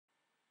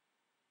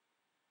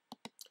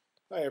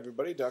Hi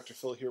everybody, Dr.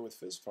 Phil here with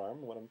PhysFarm.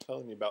 What I'm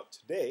telling you about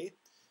today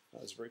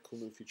is a very cool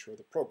new feature of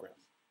the program.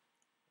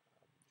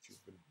 If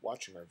you've been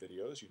watching our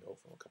videos, you know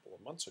from a couple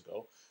of months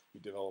ago,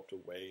 we developed a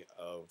way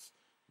of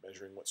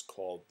measuring what's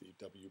called the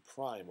W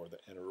prime, or the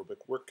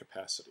anaerobic work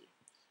capacity.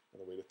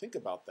 And the way to think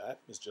about that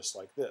is just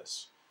like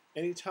this.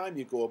 Anytime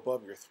you go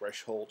above your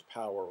threshold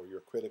power or your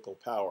critical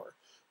power,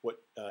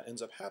 what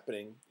ends up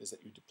happening is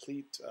that you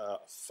deplete a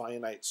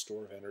finite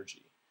store of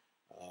energy.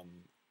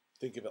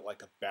 Think of it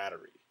like a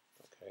battery.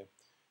 Okay.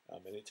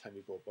 Anytime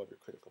you go above your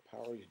critical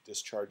power, you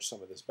discharge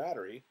some of this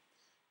battery,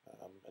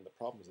 and the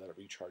problem is that it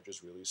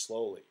recharges really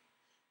slowly.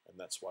 And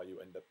that's why you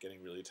end up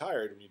getting really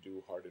tired when you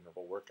do hard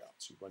interval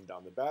workouts. You run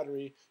down the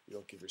battery, you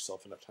don't give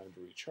yourself enough time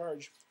to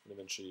recharge, and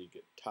eventually you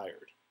get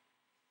tired.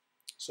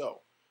 So,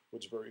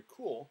 what's very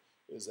cool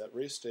is that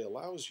Race Day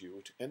allows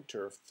you to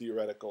enter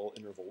theoretical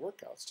interval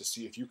workouts to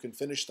see if you can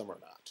finish them or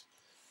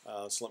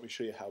not. So let me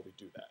show you how we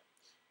do that.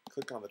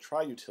 Click on the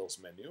Try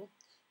Utils menu,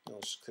 and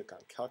let's just click on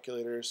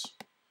Calculators,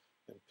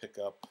 and pick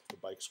up the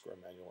bike score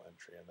manual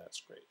entry, and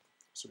that's great.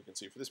 So we can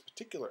see for this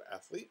particular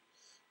athlete,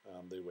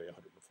 they weigh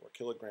 104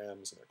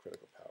 kilograms, and their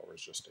critical power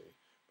is just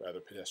a rather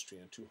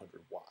pedestrian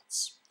 200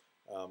 watts.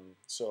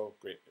 So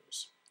great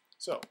news.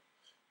 So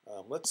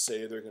let's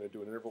say they're going to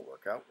do an interval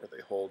workout where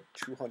they hold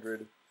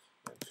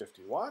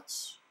 250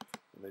 watts,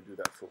 and they do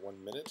that for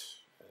 1 minute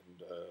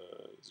and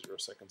 0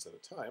 seconds at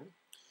a time.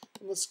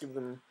 And let's give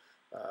them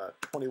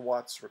 20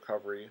 watts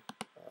recovery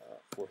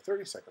for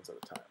 30 seconds at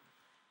a time.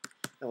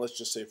 And let's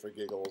just say for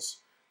giggles,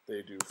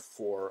 they do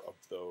 4 of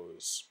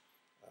those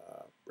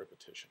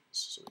repetitions.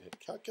 So we hit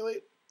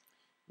calculate,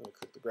 then we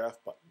click the graph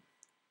button.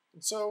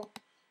 And so,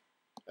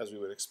 as we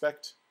would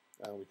expect,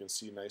 we can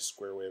see nice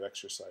square wave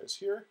exercise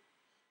here,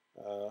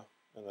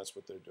 and that's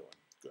what they're doing.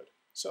 Good.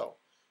 So,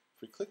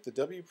 if we click the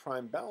W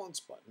prime balance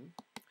button,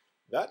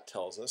 that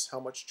tells us how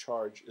much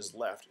charge is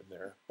left in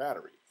their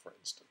battery, for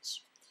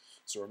instance.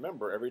 So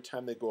remember, every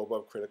time they go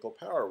above critical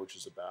power, which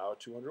is about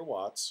 200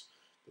 watts,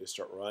 they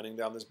start running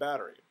down this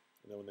battery.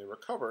 And then when they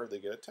recover, they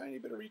get a tiny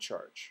bit of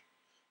recharge.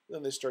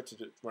 Then they start to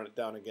run it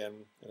down again,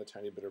 and a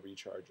tiny bit of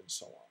recharge, and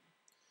so on.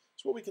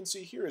 So what we can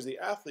see here is the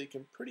athlete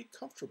can pretty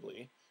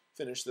comfortably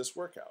finish this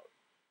workout.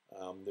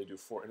 They do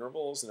 4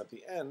 intervals, and at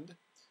the end,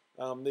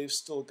 they've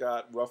still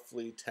got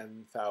roughly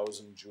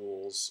 10,000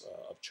 joules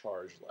of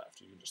charge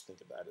left. You can just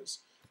think of that as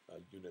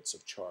units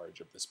of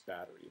charge of this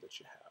battery that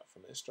you have.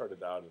 And they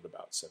started out at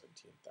about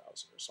 17,000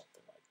 or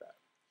something like that.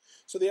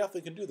 So the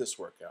athlete can do this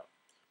workout.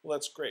 Well,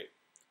 that's great.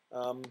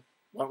 Why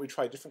don't we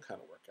try a different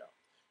kind of workout?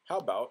 How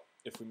about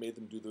if we made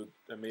them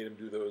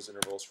do those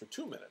intervals for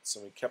 2 minutes,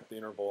 and we kept the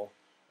interval,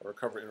 a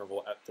recovery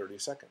interval, at 30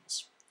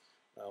 seconds?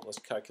 Let's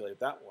calculate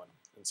that one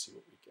and see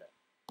what we get.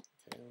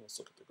 Okay, let's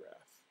look at the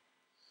graph.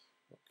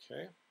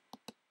 Okay,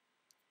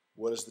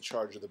 what does the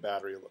charge of the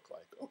battery look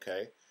like?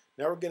 Okay,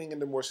 now we're getting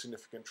into more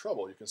significant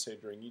trouble. You can say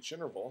during each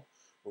interval,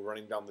 we're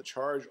running down the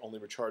charge, only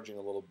recharging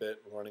a little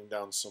bit, running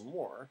down some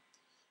more.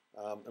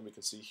 And we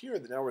can see here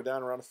that now we're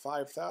down around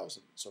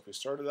 5,000. So if we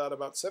started out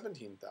about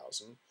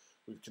 17,000,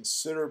 we've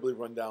considerably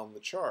run down the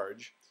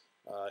charge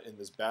in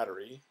this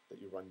battery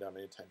that you run down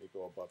anytime you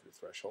go above your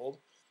threshold.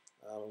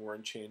 And we're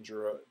in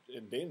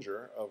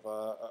danger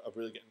of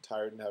really getting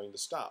tired and having to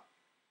stop.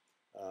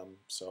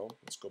 So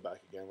let's go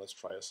back again. Let's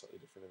try a slightly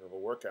different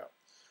interval workout.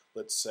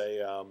 Let's say,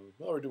 well,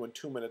 we're doing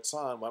 2 minutes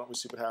on. Why don't we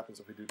see what happens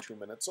if we do 2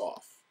 minutes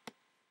off?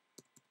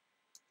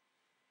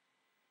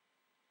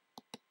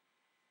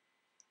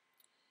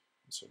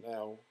 So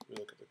now we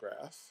look at the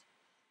graph,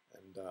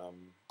 and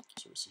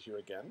so we see here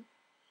again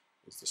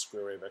is the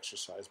square wave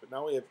exercise, but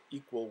now we have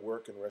equal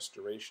work and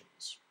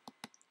restorations.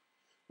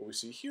 What we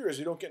see here is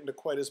we don't get into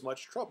quite as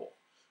much trouble.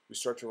 We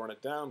start to run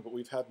it down, but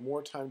we've had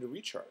more time to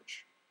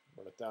recharge.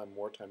 Run it down,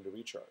 more time to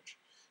recharge.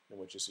 And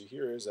what you see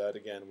here is that,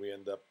 again, we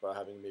end up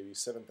having maybe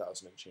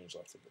 7,000 and change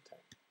left in the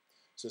tank.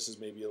 So this is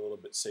maybe a little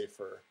bit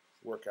safer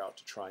workout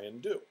to try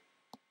and do.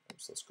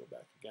 So let's go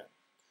back again.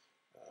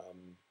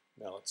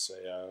 Now let's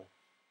say,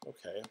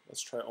 okay,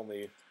 let's try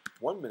only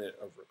 1 minute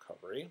of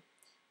recovery,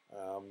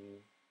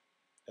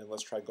 and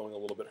let's try going a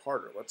little bit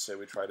harder. Let's say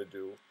we try to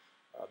do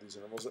these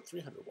intervals at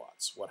 300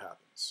 watts. What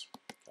happens?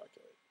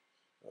 Calculate.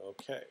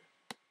 Okay,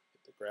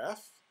 hit the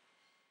graph.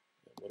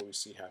 And what do we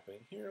see happening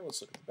here? Let's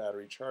look at the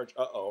battery charge.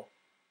 Uh-oh.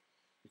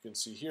 You can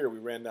see here we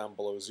ran down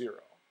below 0.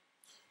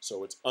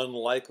 So it's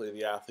unlikely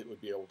the athlete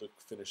would be able to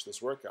finish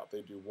this workout.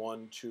 They do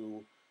 1,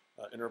 2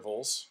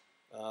 intervals,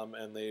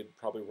 and they'd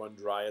probably run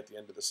dry at the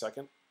end of the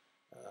second.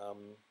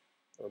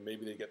 Or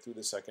maybe they get through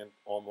the second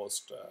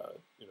almost,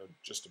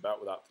 just about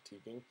without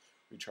fatiguing,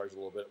 recharge a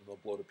little bit, and they'll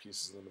blow to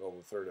pieces in the middle of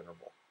the third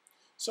interval.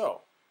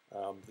 So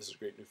this is a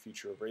great new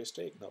feature of Race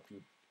Day. It can help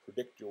you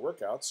predict your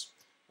workouts,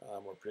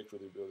 or predict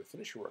whether you'll be able to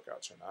finish your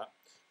workouts or not.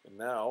 And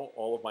now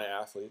all of my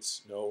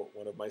athletes know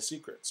one of my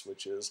secrets,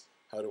 which is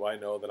how do I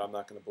know that I'm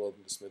not going to blow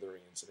them to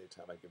smithereens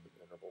anytime I give them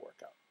an interval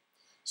workout.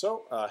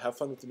 So have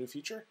fun with the new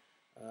feature,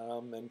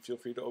 and feel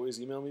free to always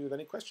email me with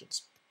any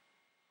questions.